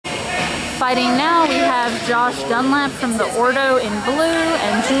Fighting now, we have Josh Dunlap from the Ordo in blue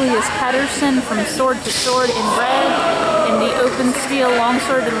and Julius Pederson from Sword to Sword in red in the open steel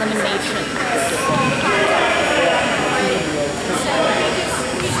longsword elimination.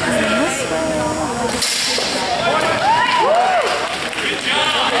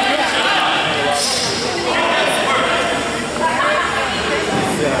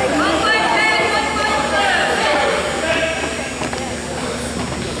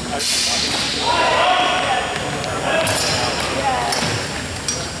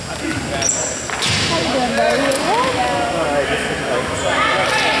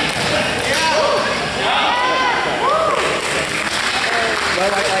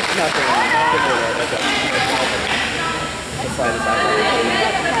 Like nothing.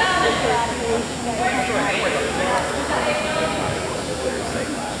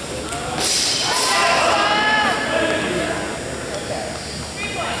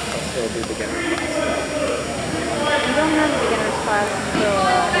 Still do beginner class. You don't have beginner's class until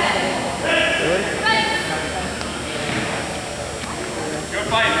Really? Good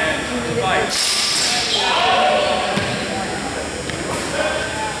fight, man. Good fight.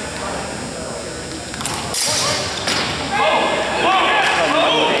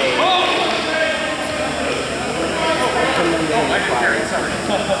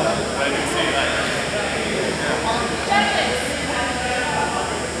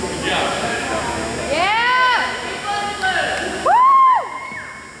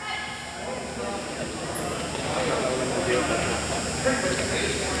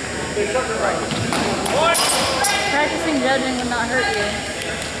 Practicing judging would not hurt you.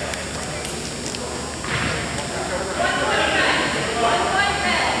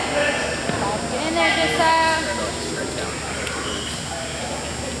 Get in there, Josiah.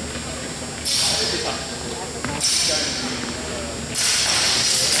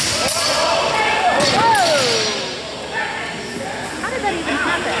 Whoa! How did that even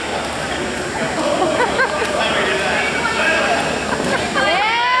happen?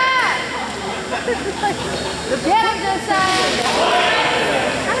 Get him, Josiah!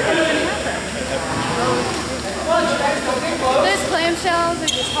 How did that even happen? Those clamshells are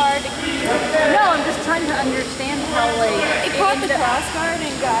just hard to keep. No, I'm just trying to understand how, like... It caught the crossguard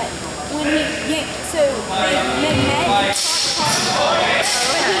and got... When he yanked... So, they met and caught the crossguard.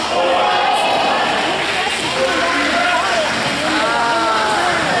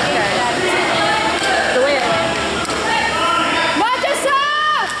 The way it... Come on, Josiah!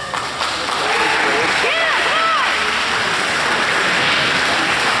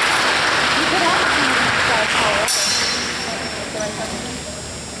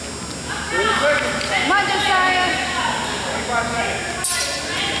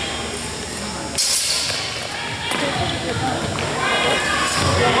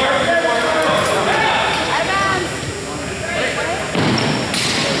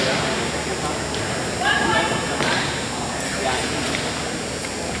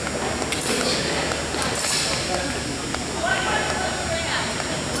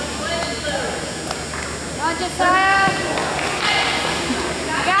 Come on, Josiah!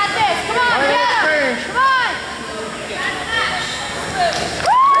 Got this! Come on, get him! Come on!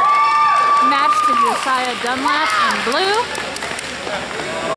 Match to Josiah Dunlap in blue.